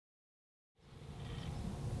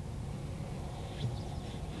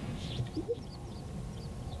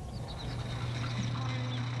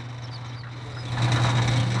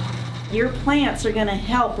Your plants are going to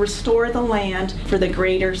help restore the land for the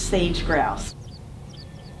greater sage grouse.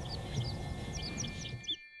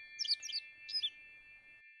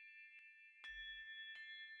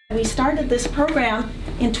 We started this program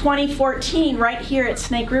in 2014 right here at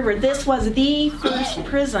Snake River. This was the first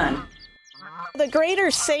prison. The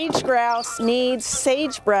greater sage grouse needs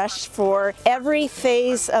sagebrush for every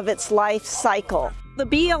phase of its life cycle. The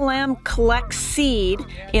BLM collects seed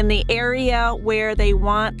in the area where they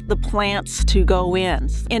want the plants to go in.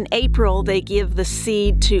 In April, they give the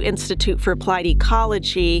seed to Institute for Applied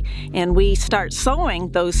Ecology, and we start sowing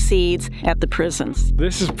those seeds at the prisons.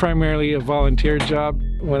 This is primarily a volunteer job.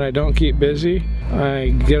 When I don't keep busy,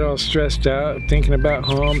 I get all stressed out, thinking about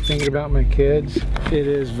home, thinking about my kids. It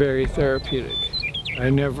is very therapeutic. I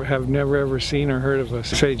have never ever seen or heard of a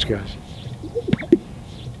sage grouse.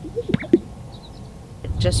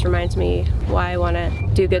 Just reminds me why I want to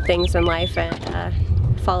do good things in life and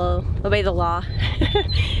obey the law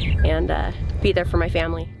and be there for my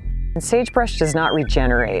family. Sagebrush does not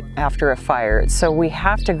regenerate after a fire, so we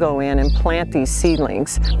have to go in and plant these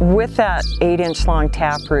seedlings. With that 8-inch long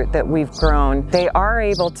taproot that we've grown, they are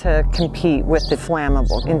able to compete with the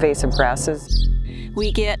flammable invasive grasses.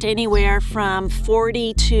 We get anywhere from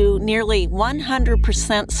 40 to nearly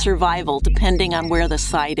 100% survival depending on where the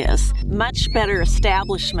site is. Much better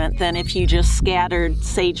establishment than if you just scattered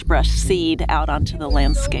sagebrush seed out onto the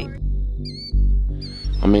landscape.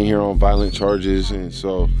 I'm in here on violent charges, and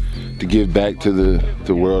so to give back to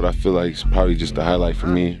the world, I feel like it's probably just the highlight for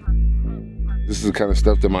me. This is the kind of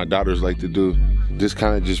stuff that my daughters like to do. This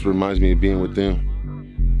kind of just reminds me of being with them.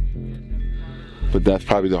 But that's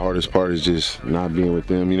probably the hardest part, is just not being with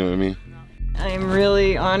them, you know what I mean? I'm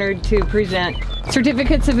really honored to present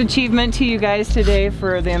certificates of achievement to you guys today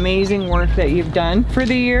for the amazing work that you've done for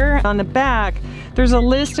the year. On the back, there's a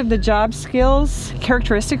list of the job skills,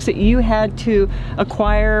 characteristics that you had to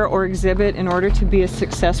acquire or exhibit in order to be a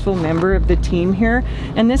successful member of the team here.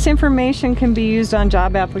 And this information can be used on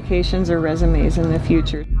job applications or resumes in the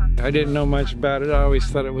future. I didn't know much about it. I always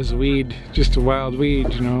thought it was a weed, just a wild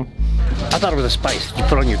weed, you know. I thought it was a spice you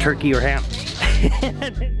put on your turkey or ham.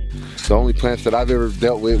 The only plants that I've ever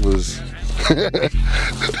dealt with was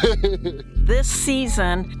This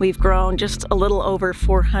season, we've grown just a little over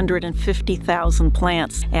 450,000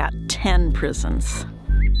 plants at 10 prisons.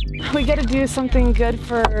 We get to do something good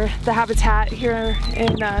for the habitat here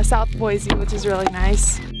in South Boise, which is really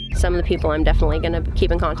nice. Some of the people I'm definitely going to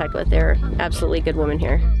keep in contact with, they're absolutely good women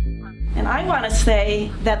here. And I want to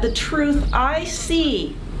say that the truth I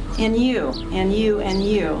see in you and you and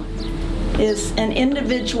you is an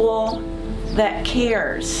individual that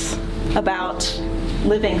cares about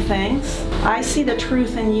living things. I see the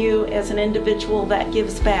truth in you as an individual that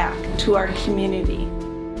gives back to our community.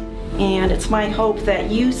 And it's my hope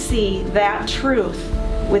that you see that truth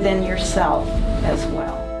within yourself as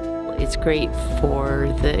well. It's great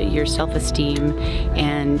for your self-esteem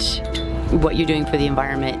and what you're doing for the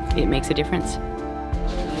environment. It makes a difference.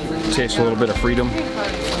 It takes a little bit of freedom,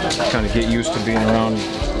 kind of get used to being around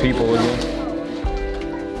people again.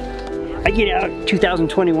 I get out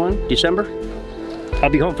 2021, December. I'll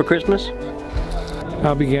be home for Christmas.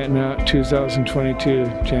 I'll be getting out 2022,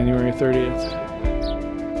 January 30th.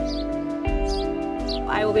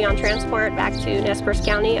 I will be on transport back to Nez Perce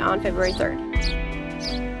County on February 3rd.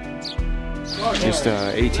 Just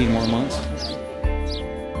 18 more months.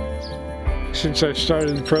 Since I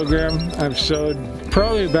started the program, I've sowed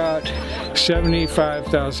probably about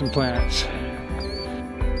 75,000 plants.